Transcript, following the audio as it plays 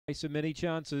So many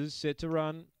chances, set to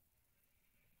run.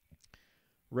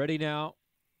 Ready now.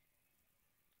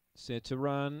 Set to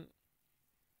run.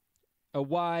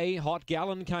 Away, Hot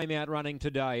Gallon came out running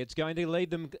today. It's going to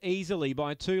lead them easily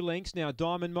by 2 lengths. Now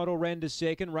Diamond Model ran to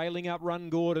second, railing up Run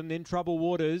Gordon in Trouble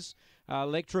Waters.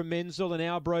 Electra Menzel and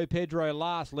Albro Pedro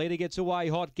last. Leader gets away,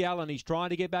 Hot Gallon. He's trying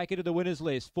to get back into the winners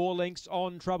list. 4 lengths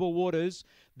on Trouble Waters.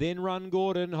 Then Run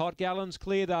Gordon. Hot Gallon's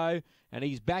clear though, and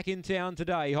he's back in town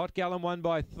today. Hot Gallon won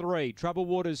by 3. Trouble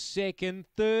Waters second.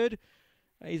 Third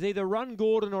is either Run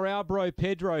Gordon or Albro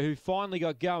Pedro, who finally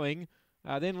got going.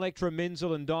 Then Electra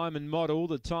Menzel and Diamond Model.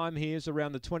 The time here is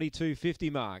around the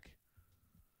 22.50 mark.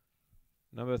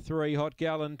 Number 3, Hot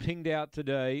Gallon, pinged out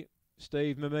today.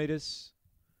 Steve Mamitas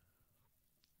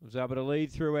was able to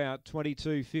lead throughout,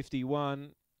 22.51.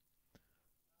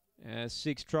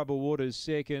 6, Trouble Waters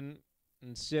second.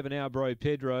 And 7, Albro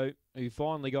Pedro, who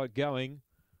finally got going,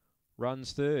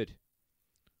 runs third.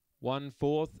 1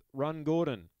 4th, Run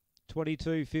Gordon.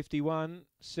 22.51,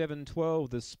 7.12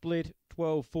 the split,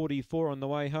 12.44 on the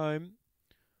way home.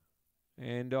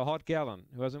 And Hot Gallon,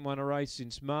 who hasn't won a race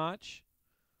since March,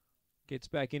 gets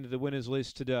back into the winners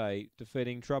list today,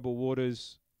 defeating Trouble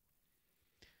Waters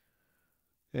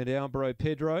and Albro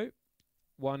Pedro.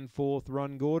 1 4th,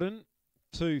 Run Gordon.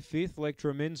 2 5th,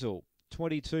 Electra Menzel.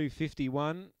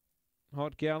 22.51,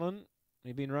 Hot Gallon.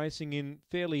 He'd been racing in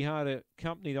fairly harder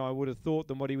company, I would have thought,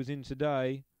 than what he was in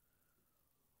today.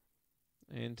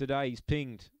 And today he's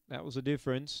pinged. That was the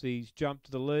difference. He's jumped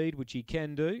to the lead, which he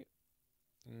can do.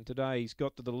 And today he's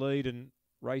got to the lead and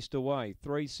raced away.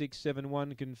 3, 6, 7,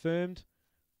 1 confirmed.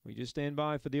 We just stand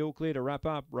by for the all clear to wrap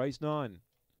up race 9.